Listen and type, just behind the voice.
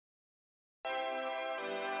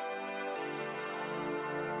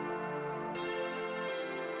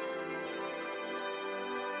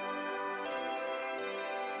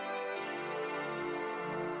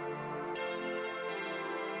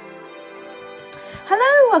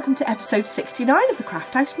Hello, welcome to episode 69 of the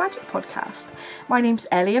Craft House Magic podcast. My name's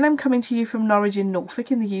Ellie and I'm coming to you from Norwich in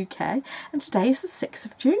Norfolk in the UK, and today is the 6th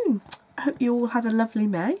of June. I hope you all had a lovely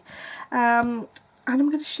May, and I'm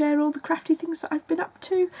going to share all the crafty things that I've been up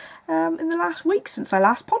to in the last week since I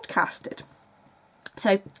last podcasted.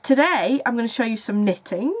 So today I'm going to show you some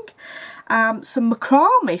knitting, some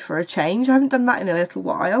macrame for a change, I haven't done that in a little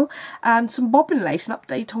while, and some bobbin lace, an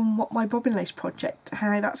update on what my bobbin lace project,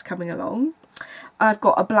 how that's coming along. I've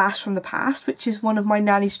got a blast from the past, which is one of my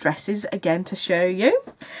nanny's dresses, again to show you.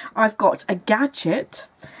 I've got a gadget,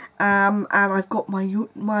 and I've got my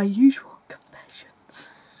usual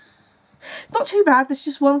confessions. Not too bad, there's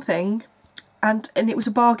just one thing, and it was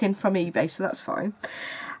a bargain from eBay, so that's fine.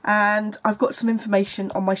 And I've got some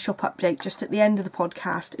information on my shop update just at the end of the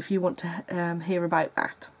podcast if you want to hear about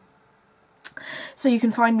that. So you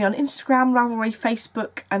can find me on Instagram, Ravelry,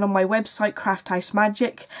 Facebook, and on my website Craft House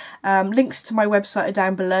Magic. Links to my website are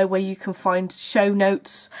down below, where you can find show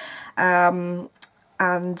notes and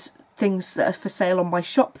things that are for sale on my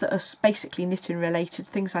shop that are basically knitting related,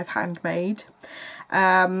 things I've handmade.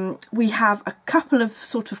 We have a couple of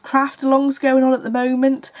sort of craft alongs going on at the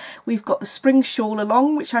moment. We've got the spring shawl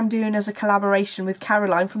along, which I'm doing as a collaboration with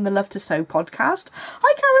Caroline from the Love to Sew podcast.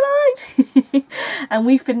 Hi Caroline! And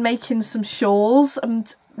we've been making some shawls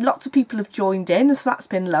and lots of people have joined in, so that's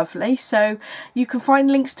been lovely. So you can find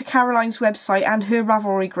links to Caroline's website and her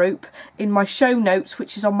Ravelry group in my show notes,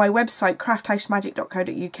 which is on my website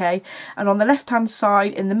crafthousemagik.co.uk, and on the left hand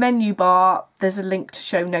side in the menu bar there's a link to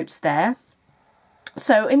show notes there.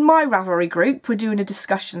 So in my Ravelry group we're doing a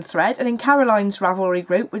discussion thread, and in Caroline's Ravelry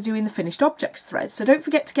group we're doing the finished objects thread. So don't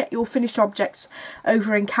forget to get your finished objects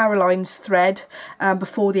over in Caroline's thread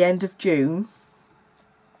before the end of June.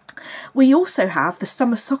 We also have the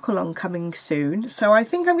summer sock along coming soon, so I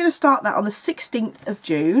think I'm going to start that on the 16th of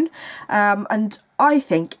June, and I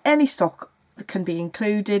think any sock that can be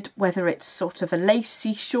included, whether it's sort of a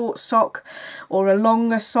lacy short sock or a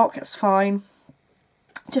longer sock, that's fine.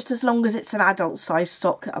 Just as long as it's an adult size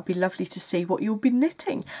sock, that'll be lovely to see what you'll be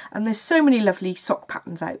knitting. And there's so many lovely sock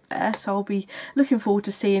patterns out there, so I'll be looking forward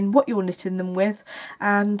to seeing what you're knitting them with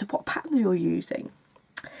and what patterns you're using.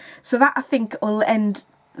 So that I think will end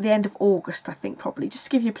the end of August, I think, probably, just to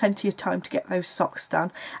give you plenty of time to get those socks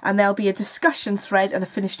done. And there'll be a discussion thread and a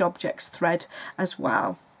finished objects thread as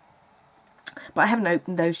well. But I haven't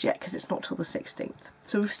opened those yet because it's not till the 16th.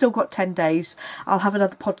 So we've still got 10 days. I'll have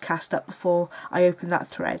another podcast up before I open that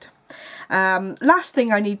thread. Last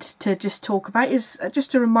thing I need to just talk about is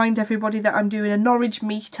just to remind everybody that I'm doing a Norwich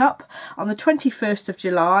meetup on the 21st of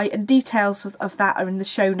July, and details of that are in the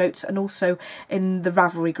show notes and also in the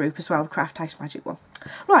Ravelry group as well, the Craft House Magic one.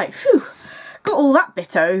 Right, phew. Got all that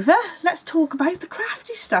bit over, let's talk about the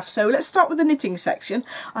crafty stuff. So let's start with the knitting section.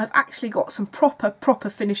 I've actually got some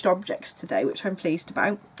proper finished objects today, which I'm pleased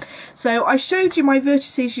about. So I showed you my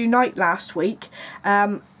Vertices Unite last week,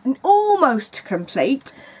 almost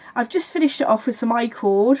complete. I've just finished it off with some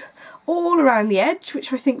Icord all around the edge,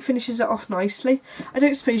 which I think finishes it off nicely. I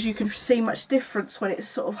don't suppose you can see much difference when it's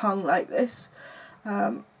sort of hung like this,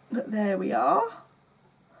 but there we are.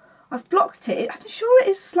 I've blocked it. I'm sure it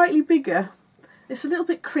is slightly bigger. It's a little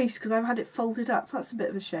bit creased because I've had it folded up. That's a bit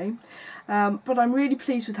of a shame. But I'm really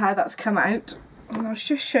pleased with how that's come out. And I'll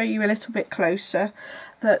just show you a little bit closer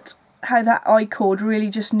how that Icord really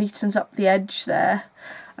just neatens up the edge there.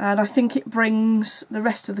 And I think it brings the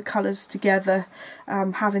rest of the colours together,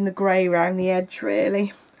 having the grey around the edge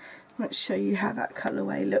really. Let's show you how that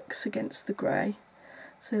colourway looks against the grey.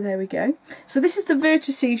 So there we go. So this is the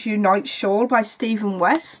Vertices Unite shawl by Stephen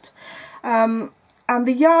West. And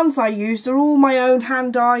the yarns I used are all my own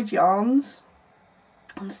hand-dyed yarns.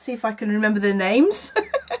 Let's see if I can remember the names.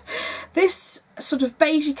 This sort of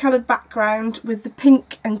beigey coloured background with the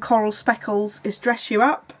pink and coral speckles is Dress You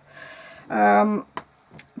Up.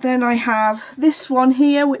 Then I have this one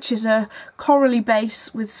here, which is a corally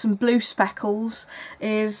base with some blue speckles,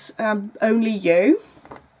 is Only You.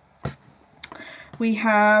 We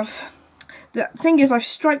have... The thing is, I've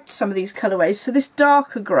striped some of these colourways. So this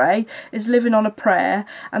darker grey is Living on a Prayer,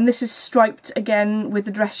 and this is striped again with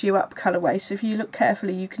the Dress You Up colourway. So if you look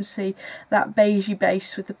carefully, you can see that beigey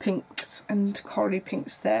base with the pinks and corally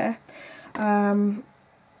pinks there. I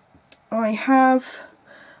have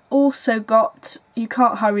also got You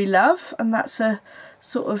Can't Hurry Love, and that's a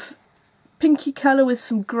sort of pinky colour with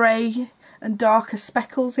some grey and darker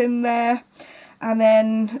speckles in there. And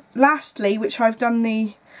then lastly, which I've done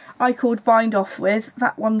the Icord bind off with,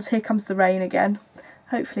 that one's Here Comes the Rain again.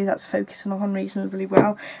 Hopefully that's focusing on reasonably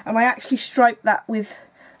well. And I actually striped that with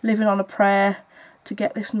Living on a Prayer to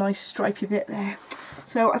get this nice stripy bit there.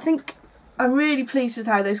 So I think I'm really pleased with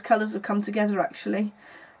how those colours have come together actually,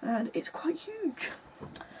 and it's quite huge.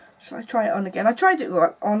 Shall I try it on again? I tried it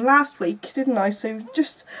on last week, didn't I? So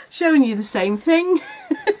just showing you the same thing.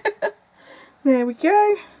 There we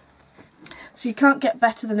go. So you can't get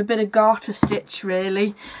better than a bit of garter stitch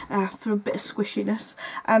really, for a bit of squishiness.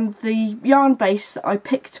 And the yarn base that I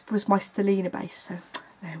picked was my stellina base, so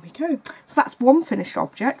there we go. So that's one finished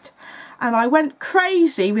object. And I went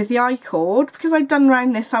crazy with the Icord because I'd done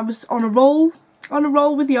round this. I was on a roll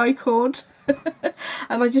with the Icord.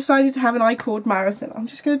 And I decided to have an Icord marathon. I'm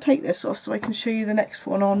just going to take this off so I can show you the next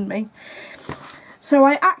one on me. So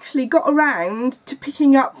I actually got around to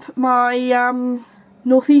picking up my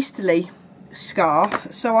northeasterly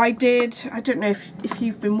scarf. So I don't know if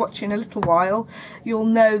you've been watching a little while, you'll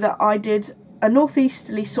know that I did a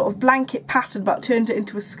northeasterly sort of blanket pattern but turned it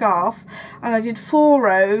into a scarf, and I did 4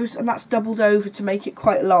 rows, and that's doubled over to make it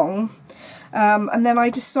quite long. And then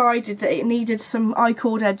I decided that it needed some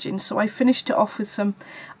Icord edging, so I finished it off with some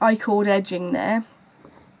Icord edging there.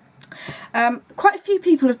 Quite a few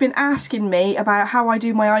people have been asking me about how I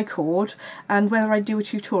do my Icord and whether I do a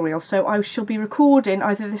tutorial, so I shall be recording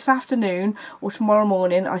either this afternoon or tomorrow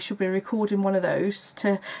morning. I shall be recording one of those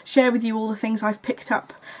to share with you all the things I've picked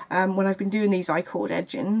up when I've been doing these Icord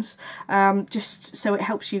edgings, just so it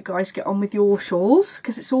helps you guys get on with your shawls,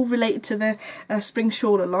 because it's all related to the spring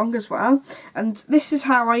shawl along as well. And this is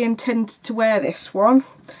how I intend to wear this one,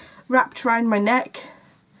 wrapped around my neck,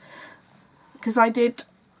 because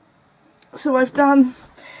so I've done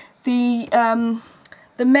the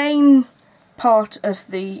main part of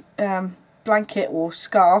the blanket or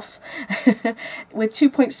scarf with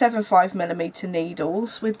 2.75mm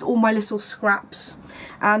needles with all my little scraps,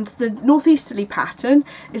 and the northeasterly pattern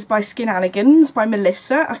is by Skinanigans by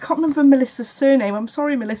Melissa. I can't remember Melissa's surname, I'm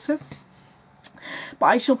sorry Melissa, but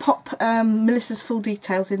I shall pop Melissa's full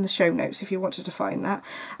details in the show notes if you wanted to find that.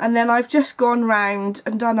 And then I've just gone round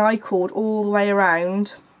and done Icord all the way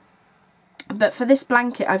around. But for this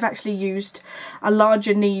blanket I've actually used a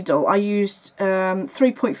larger needle. I used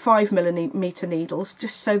 3.5mm needles,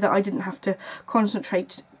 just so that I didn't have to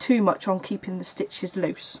concentrate too much on keeping the stitches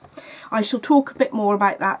loose. I shall talk a bit more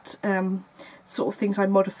about that sort of things I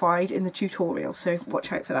modified in the tutorial, so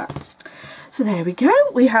watch out for that. So there we go,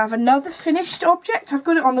 we have another finished object. I've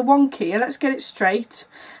got it on the wonky, let's get it straight.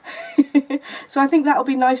 So I think that'll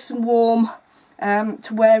be nice and warm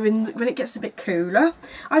to wear when it gets a bit cooler.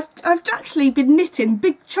 I've actually been knitting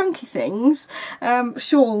big chunky things,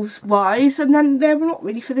 shawls wise, and then they're not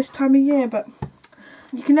really for this time of year, but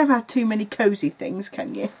you can never have too many cosy things,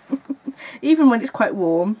 can you? Even when it's quite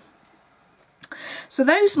warm. So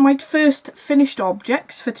those are my first finished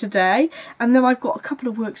objects for today, and then I've got a couple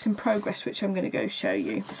of works in progress which I'm going to go show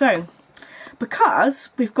you. So because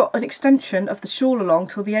we've got an extension of the shawl along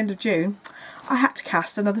till the end of June, I had to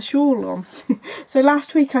cast another shawl on. So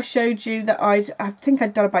last week I showed you that I think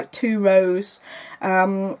I'd done about 2 rows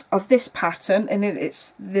of this pattern, and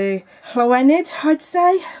it's the Llywelyn, I'd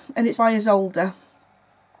say, and it's by Isolde.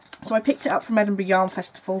 So I picked it up from Edinburgh Yarn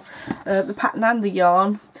Festival, the pattern and the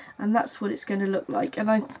yarn, and that's what it's going to look like.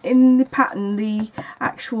 And in the pattern, the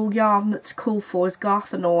actual yarn that's called for is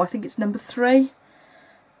Garthenor. I think it's number 3.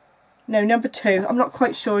 No, number 2. I'm not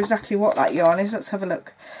quite sure exactly what that yarn is. Let's have a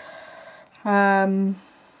look.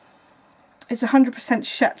 It's 100%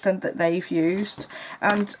 Shetland that they've used,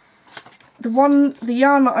 and the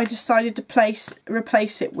yarn that I decided to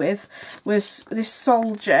replace it with was this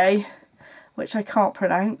Solje, which I can't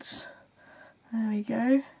pronounce. There we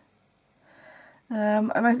go.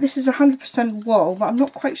 And this is 100% wool, but I'm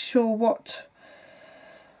not quite sure what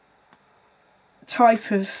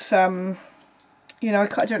type of you know,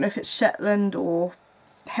 I don't know if it's Shetland or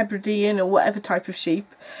Hebridean or whatever type of sheep,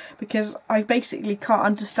 because I basically can't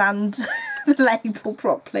understand the label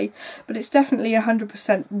properly, but it's definitely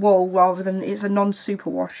 100% wool rather than it's a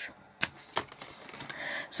non-superwash.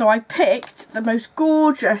 So I picked the most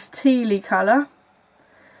gorgeous tealy colour.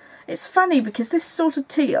 It's funny because this sort of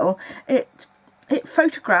teal, it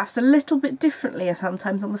photographs a little bit differently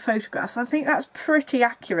sometimes on the photographs. I think that's pretty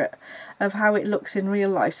accurate of how it looks in real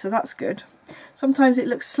life, so that's good. Sometimes it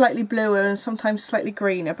looks slightly bluer and sometimes slightly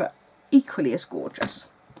greener, but equally as gorgeous.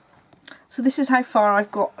 So this is how far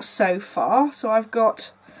I've got so far. So I've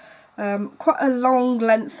got quite a long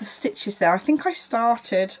length of stitches there. I think I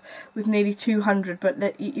started with nearly 200,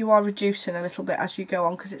 but you are reducing a little bit as you go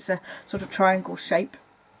on because it's a sort of triangle shape.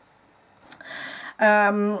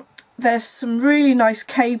 There's some really nice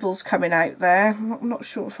cables coming out there. I'm not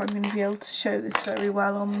sure if I'm going to be able to show this very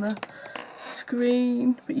well on the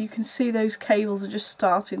screen, but you can see those cables are just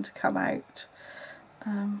starting to come out.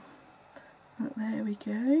 There we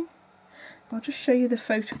go. I'll just show you the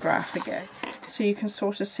photograph again so you can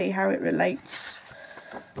sort of see how it relates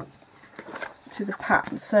to the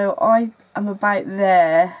pattern. So I am about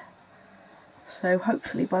there, so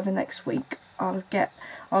hopefully by the next week I'll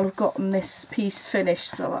have gotten this piece finished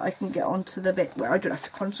so that I can get on to the bit where I don't have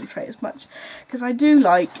to concentrate as much, because I do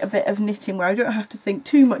like a bit of knitting where I don't have to think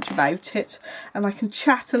too much about it and I can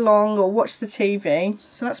chat along or watch the TV.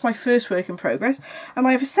 So that's my first work in progress, and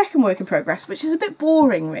I have a second work in progress which is a bit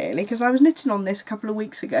boring really, because I was knitting on this a couple of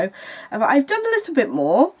weeks ago, but I've done a little bit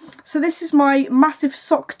more. So this is my massive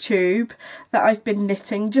sock tube that I've been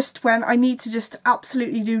knitting just when I need to just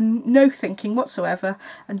absolutely do no thinking whatsoever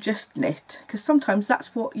and just knit, because sometimes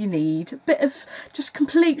that's what you need, a bit of just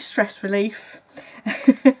complete stress relief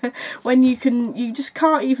when you just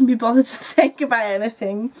can't even be bothered to think about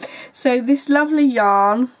anything. So this lovely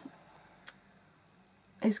yarn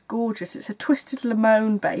is gorgeous. It's a twisted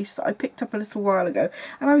limone base that I picked up a little while ago,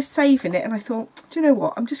 and I was saving it and I thought, do you know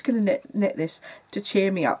what, I'm just going to knit this to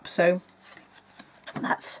cheer me up. So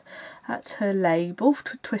that's her label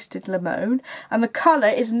for Twisted Limone, and the colour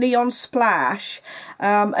is Neon Splash,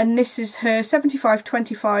 and this is her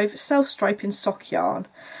 75/25 self-striping sock yarn,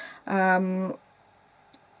 and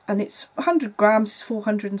it's 100 grams, it's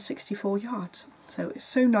 464 yards. So it's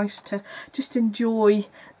so nice to just enjoy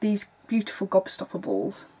these beautiful gobstopper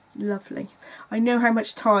balls. Lovely. I know how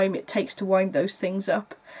much time it takes to wind those things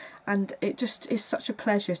up, and it just is such a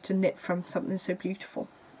pleasure to knit from something so beautiful.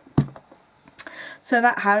 So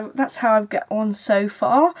that's how I've got on so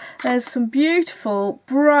far. There's some beautiful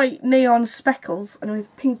bright neon speckles and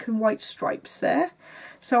with pink and white stripes there.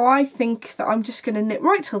 So I think that I'm just going to knit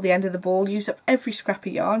right till the end of the ball, use up every scrap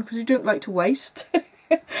of yarn because we don't like to waste,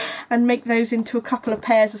 and make those into a couple of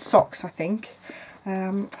pairs of socks, I think.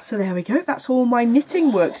 So there we go. That's all my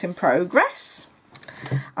knitting works in progress.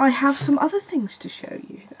 I have some other things to show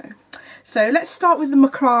you though. So let's start with the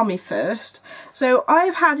macrame first. So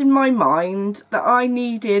I've had in my mind that I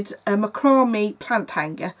needed a macrame plant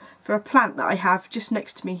hanger for a plant that I have just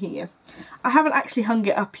next to me here. I haven't actually hung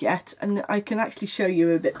it up yet, and I can actually show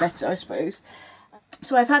you a bit better, I suppose.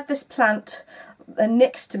 So I've had this plant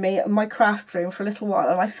next to me in my craft room for a little while,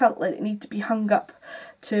 and I felt that it needed to be hung up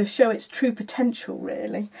to show its true potential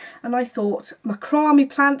really, and I thought macrame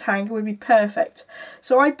plant hanger would be perfect.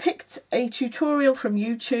 So I picked a tutorial from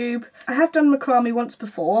YouTube. I have done macrame once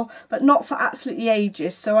before, but not for absolutely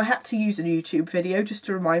ages, so I had to use a YouTube video just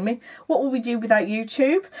to remind me, what will we do without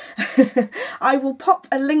YouTube? I will pop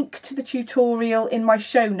a link to the tutorial in my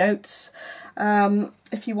show notes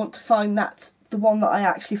if you want to find that, the one that I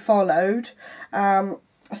actually followed.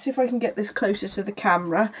 I'll see if I can get this closer to the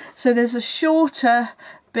camera. So there's a shorter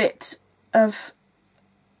bit of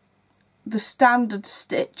the standard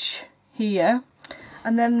stitch here,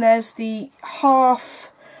 and then there's the half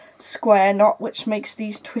square knot which makes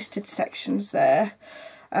these twisted sections there,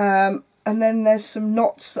 and then there's some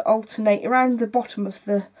knots that alternate around the bottom of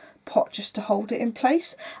the pot just to hold it in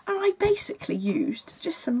place. And I basically used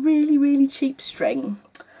just some really cheap string,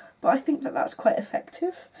 but I think that that's quite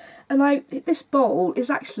effective. And this bowl is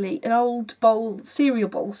actually an old bowl, cereal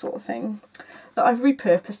bowl sort of thing, that I've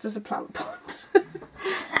repurposed as a plant pot.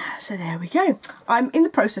 So there we go. I'm in the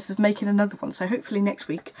process of making another one, so hopefully next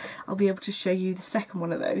week I'll be able to show you the second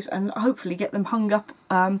one of those, and hopefully get them hung up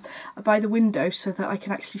by the window so that I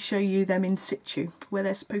can actually show you them in situ, where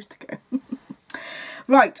they're supposed to go.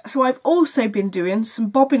 Right, so I've also been doing some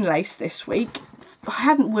bobbin lace this week. I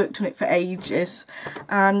hadn't worked on it for ages,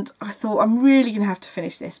 and I thought I'm really going to have to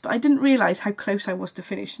finish this, but I didn't realise how close I was to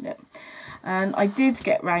finishing it. And I did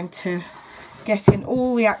get round to getting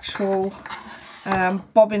all the actual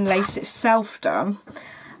bobbin lace itself done,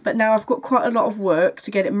 but now I've got quite a lot of work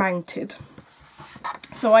to get it mounted.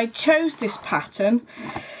 So I chose this pattern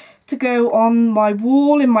to go on my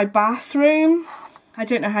wall in my bathroom. I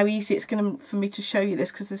don't know how easy it's going to for me to show you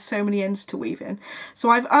this because there's so many ends to weave in. So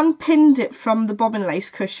I've unpinned it from the bobbin lace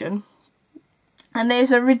cushion, and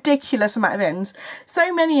there's a ridiculous amount of ends.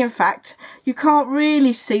 So many, in fact, you can't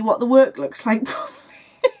really see what the work looks like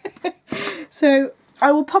properly. So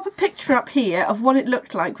I will pop a picture up here of what it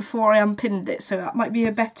looked like before I unpinned it, so that might be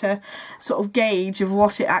a better sort of gauge of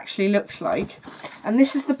what it actually looks like. And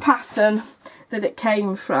this is the pattern that it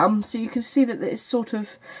came from, so you can see that it's sort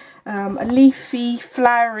of a leafy,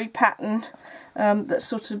 flowery pattern that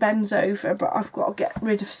sort of bends over, but I've got to get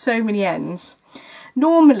rid of so many ends.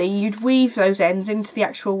 Normally you'd weave those ends into the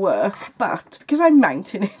actual work, but because I'm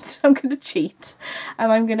mounting it, I'm going to cheat,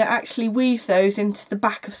 and I'm going to actually weave those into the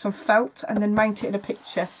back of some felt and then mount it in a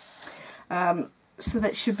picture. So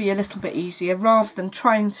that should be a little bit easier, rather than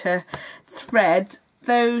trying to thread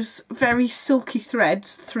those very silky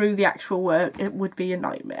threads through the actual work, it would be a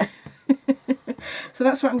nightmare. So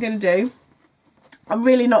that's what I'm going to do. I'm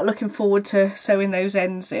really not looking forward to sewing those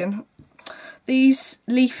ends in. These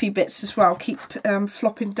leafy bits as well keep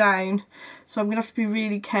flopping down, so I'm going to have to be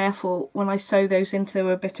really careful when I sew those into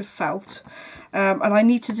a bit of felt. And I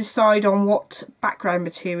need to decide on what background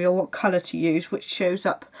material, what colour to use, which shows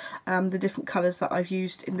up the different colours that I've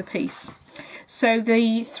used in the piece. So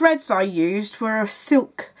the threads I used were a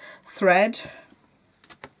silk thread.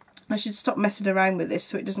 I should stop messing around with this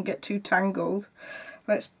so it doesn't get too tangled.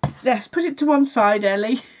 Let's put it to one side,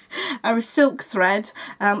 Ellie. Are a silk thread,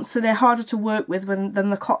 so they're harder to work with than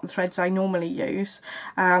the cotton threads I normally use.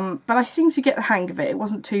 But I seem to get the hang of it. It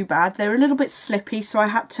wasn't too bad. They're a little bit slippy, so I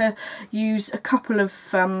had to use a couple of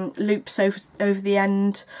loops over the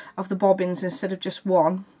end of the bobbins instead of just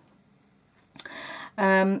one.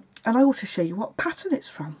 And I ought to show you what pattern it's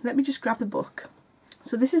from. Let me just grab the book.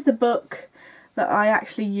 So this is the book that I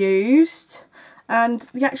actually used, and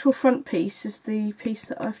the actual front piece is the piece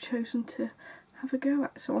that I've chosen to have a go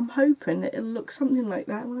at, so I'm hoping it'll look something like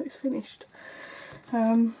that when it's finished.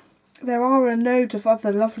 There are a load of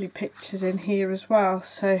other lovely pictures in here as well,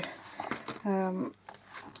 so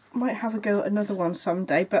might have a go at another one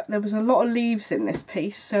someday, but there was a lot of leaves in this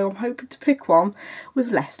piece, so I'm hoping to pick one with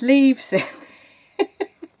less leaves in.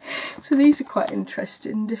 So these are quite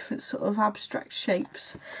interesting, different sort of abstract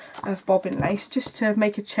shapes of bobbin lace, just to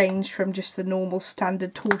make a change from just the normal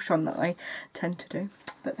standard torchon that I tend to do.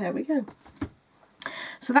 But there we go.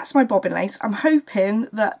 So that's my bobbin lace. I'm hoping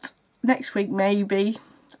that next week maybe,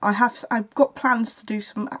 I've got plans to do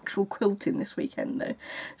some actual quilting this weekend though.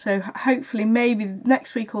 So hopefully maybe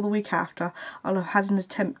next week or the week after I'll have had an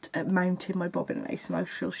attempt at mounting my bobbin lace, and I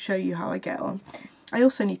shall show you how I get on. I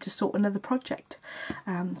also need to sort another project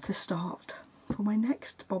to start for my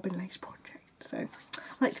next bobbin lace project. So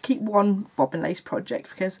I like to keep one bobbin lace project,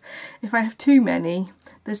 because if I have too many,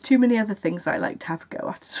 there's too many other things I like to have a go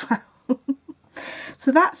at as well.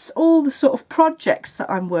 So that's all the sort of projects that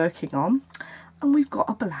I'm working on, and we've got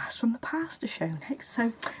a blast from the past to show next.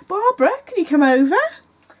 So Barbara, can you come over?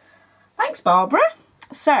 Thanks, Barbara.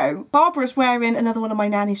 So Barbara's wearing another one of my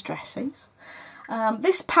nanny's dresses.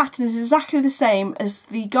 This pattern is exactly the same as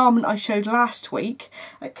the garment I showed last week,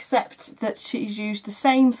 except that she's used the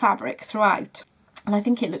same fabric throughout, and I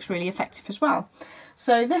think it looks really effective as well.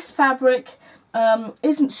 So this fabric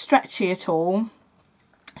isn't stretchy at all,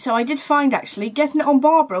 so I did find actually getting it on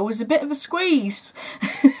Barbara was a bit of a squeeze.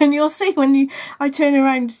 And you'll see when I turn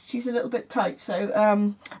around she's a little bit tight.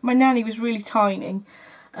 So my nanny was really tiny.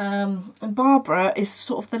 And Barbara is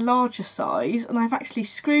sort of the larger size, and I've actually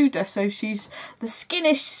screwed her so she's the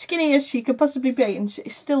skinniest she could possibly be, and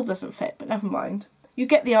it still doesn't fit, but never mind. You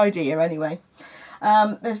get the idea anyway.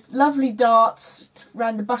 There's lovely darts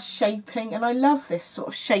around the bust shaping, and I love this sort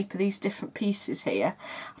of shape of these different pieces here.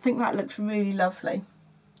 I think that looks really lovely.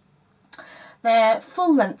 They're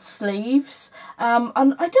full length sleeves, and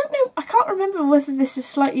I don't know, I can't remember whether this is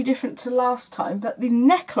slightly different to last time, but the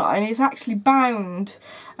neckline is actually bound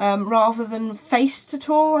rather than faced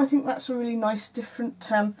at all. I think that's a really nice different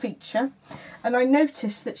feature. And I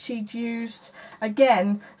noticed that she'd used,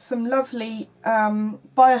 again, some lovely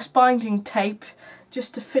bias binding tape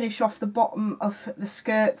just to finish off the bottom of the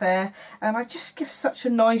skirt there, and I just give such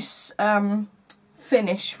a nice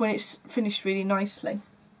finish when it's finished really nicely.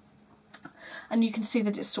 And you can see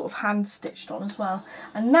that it's sort of hand stitched on as well.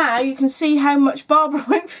 And now you can see how much Barbara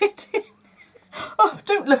won't fit in. Oh,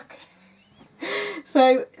 don't look.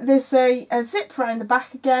 So there's a zip around the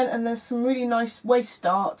back again, and there's some really nice waist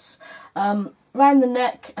darts around the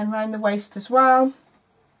neck and around the waist as well.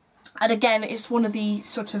 And again, it's one of the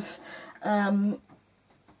sort of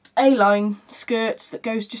A-line skirts that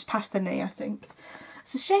goes just past the knee, I think.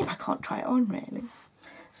 It's a shame I can't try it on really.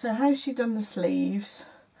 So how's she done the sleeves?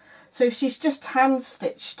 So she's just hand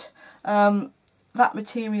stitched that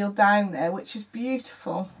material down there, which is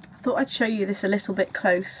beautiful. I thought I'd show you this a little bit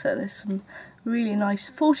closer. There's some really nice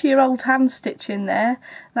 40-year-old hand stitch in there.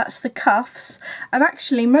 That's the cuffs, and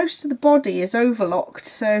actually most of the body is overlocked,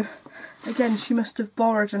 so again she must have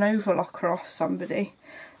borrowed an overlocker off somebody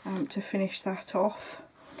to finish that off.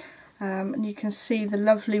 And you can see the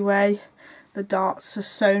lovely way the darts are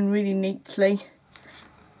sewn really neatly.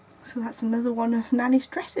 So that's another one of Nanny's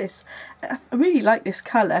dresses. I really like this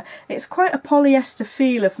colour. It's quite a polyester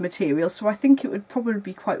feel of material, so I think it would probably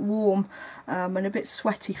be quite warm and a bit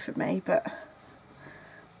sweaty for me. But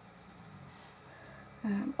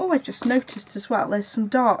oh, I just noticed as well there's some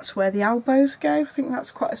darts where the elbows go. I think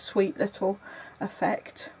that's quite a sweet little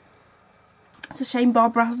effect. It's a shame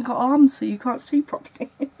Barbara hasn't got arms so you can't see properly.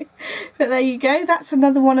 But there you go, that's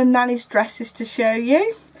another one of Nanny's dresses to show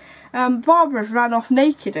you. Barbara's ran off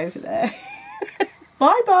naked over there.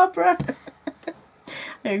 Bye Barbara.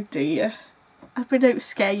 Oh dear. I hope I don't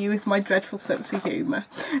scare you with my dreadful sense of humour.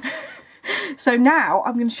 So now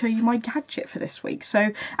I'm going to show you my gadget for this week.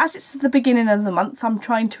 So as it's the beginning of the month, I'm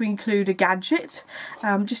trying to include a gadget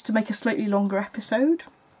just to make a slightly longer episode.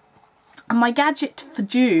 And my gadget for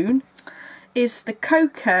June is the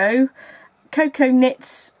Coco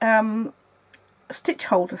Knits stitch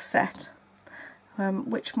holder set,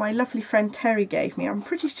 which my lovely friend Terry gave me. I'm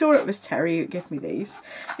pretty sure it was Terry who gave me these.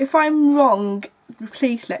 If I'm wrong,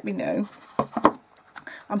 please let me know.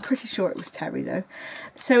 I'm pretty sure it was Terry though.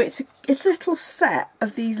 So it's a little set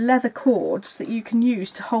of these leather cords that you can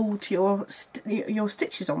use to hold your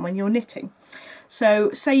stitches on when you're knitting.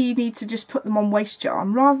 So say you need to just put them on waist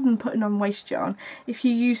yarn, rather than putting on waist yarn, if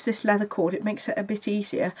you use this leather cord it makes it a bit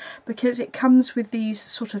easier, because it comes with these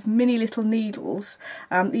sort of mini little needles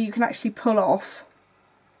that you can actually pull off.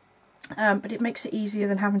 But it makes it easier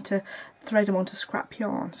than having to thread them onto scrap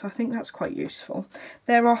yarn, so I think that's quite useful.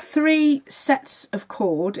 There are 3 sets of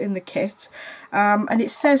cord in the kit, and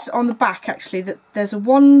it says on the back actually that there's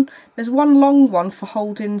one long one for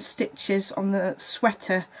holding stitches on the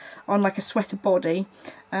sweater, on like a sweater body,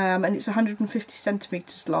 and it's 150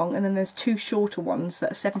 centimetres long, and then there's 2 shorter ones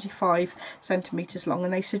that are 75 centimetres long,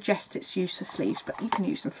 and they suggest it's used for sleeves, but you can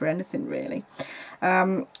use them for anything really.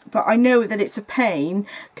 But I know that it's a pain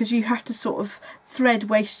because you have to sort of thread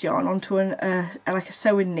waist yarn onto like a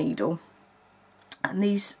sewing needle, and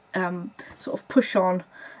these sort of push-on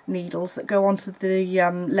needles that go onto the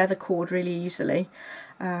leather cord really easily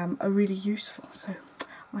are really useful. So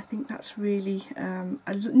I think that's really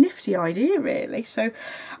a nifty idea really. So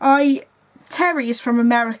Terry is from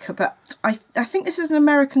America, but I think this is an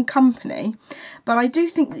American company, but I do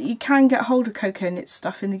think that you can get hold of Coco Knit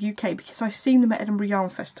stuff in the UK because I've seen them at Edinburgh Yarn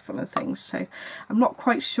Festival and things, so I'm not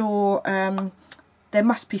quite sure. There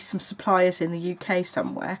must be some suppliers in the UK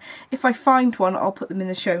somewhere. If I find one, I'll put them in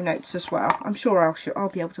the show notes as well. I'm sure I'll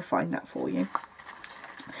be able to find that for you.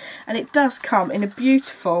 And it does come in a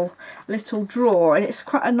beautiful little drawer, and it's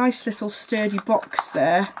quite a nice little sturdy box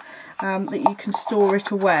there that you can store it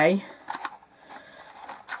away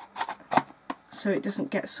so it doesn't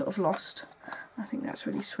get sort of lost. I think that's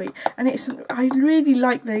really sweet, and I really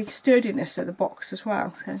like the sturdiness of the box as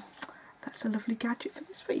well, so that's a lovely gadget for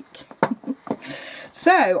this week.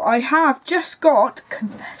 So I have just got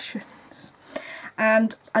confessions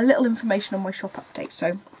and a little information on my shop update.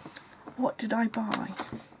 So what did I buy?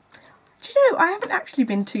 Do you know, I haven't actually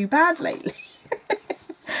been too bad lately.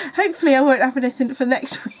 Hopefully I won't have anything for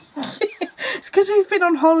next week. It's because we've been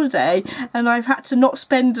on holiday and I've had to not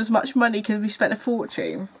spend as much money because we spent a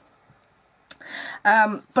fortune.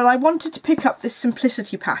 But I wanted to pick up this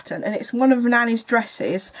simplicity pattern, and it's one of Nanny's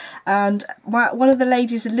dresses, and one of the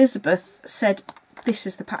ladies, Elizabeth, said this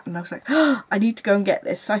is the pattern. I was like, oh, I need to go and get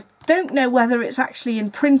this. I don't know whether it's actually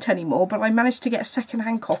in print anymore, but I managed to get a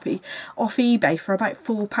second-hand copy off eBay for about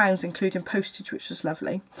 £4, including postage, which was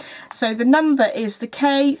lovely. So the number is the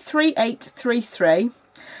K3833,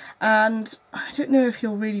 and I don't know if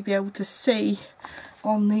you'll really be able to see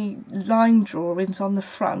on the line drawings on the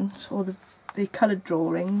front, or the coloured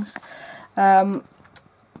drawings, but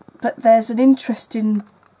there's an interesting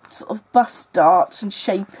sort of bust dart and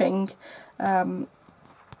shaping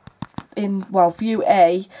in, well, view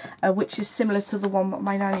A, which is similar to the one that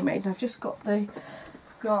my nanny made. I've just got the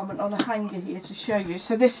garment on a hanger here to show you.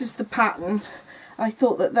 So this is the pattern. I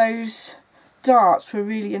thought that those darts were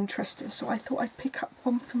really interesting, so I thought I'd pick up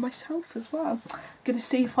one for myself as well. I'm going to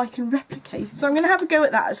see if I can replicate. So I'm going to have a go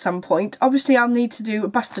at that at some point. Obviously I'll need to do a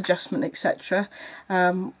bust adjustment, etc.,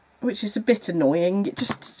 which is a bit annoying.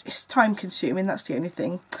 It's time consuming, that's the only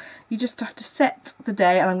thing. You just have to set the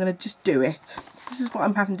day and I'm going to just do it. This is what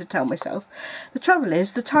I'm having to tell myself. The trouble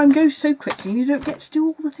is, the time goes so quickly and you don't get to do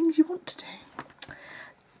all the things you want to do.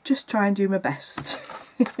 Just try and do my best.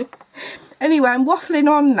 Anyway, I'm waffling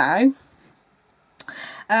on now.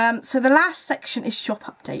 So the last section is shop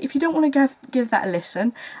update. If you don't want to give that a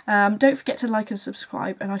listen, don't forget to like and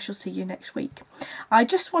subscribe, and I shall see you next week. I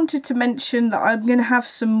just wanted to mention that I'm going to have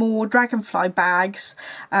some more dragonfly bags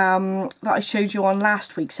that I showed you on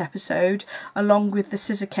last week's episode, along with the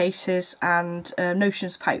scissor cases and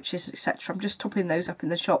notions pouches, etc. I'm just topping those up in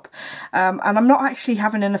the shop, and I'm not actually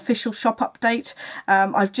having an official shop update.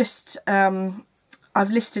 I've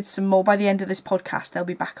listed some more. By the end of this podcast they'll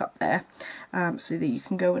be back up there, so that you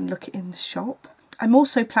can go and look in the shop. I'm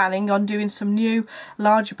also planning on doing some new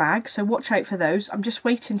larger bags, so watch out for those. I'm just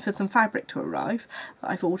waiting for some fabric to arrive that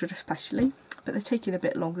I've ordered especially but they're taking a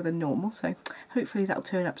bit longer than normal, so hopefully that'll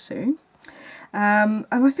turn up soon. And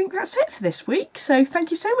I think that's it for this week, so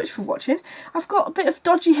thank you so much for watching. I've got a bit of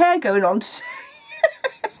dodgy hair going on today.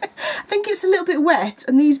 I think it's a little bit wet,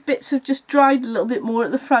 and these bits have just dried a little bit more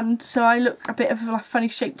at the front, so I look a bit of a funny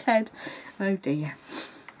shaped head. Oh dear.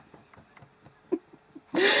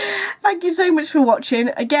 Thank you so much for watching.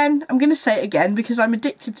 Again, I'm going to say it again because I'm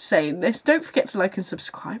addicted to saying this. Don't forget to like and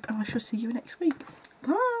subscribe, and I shall see you next week.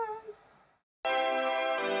 Bye.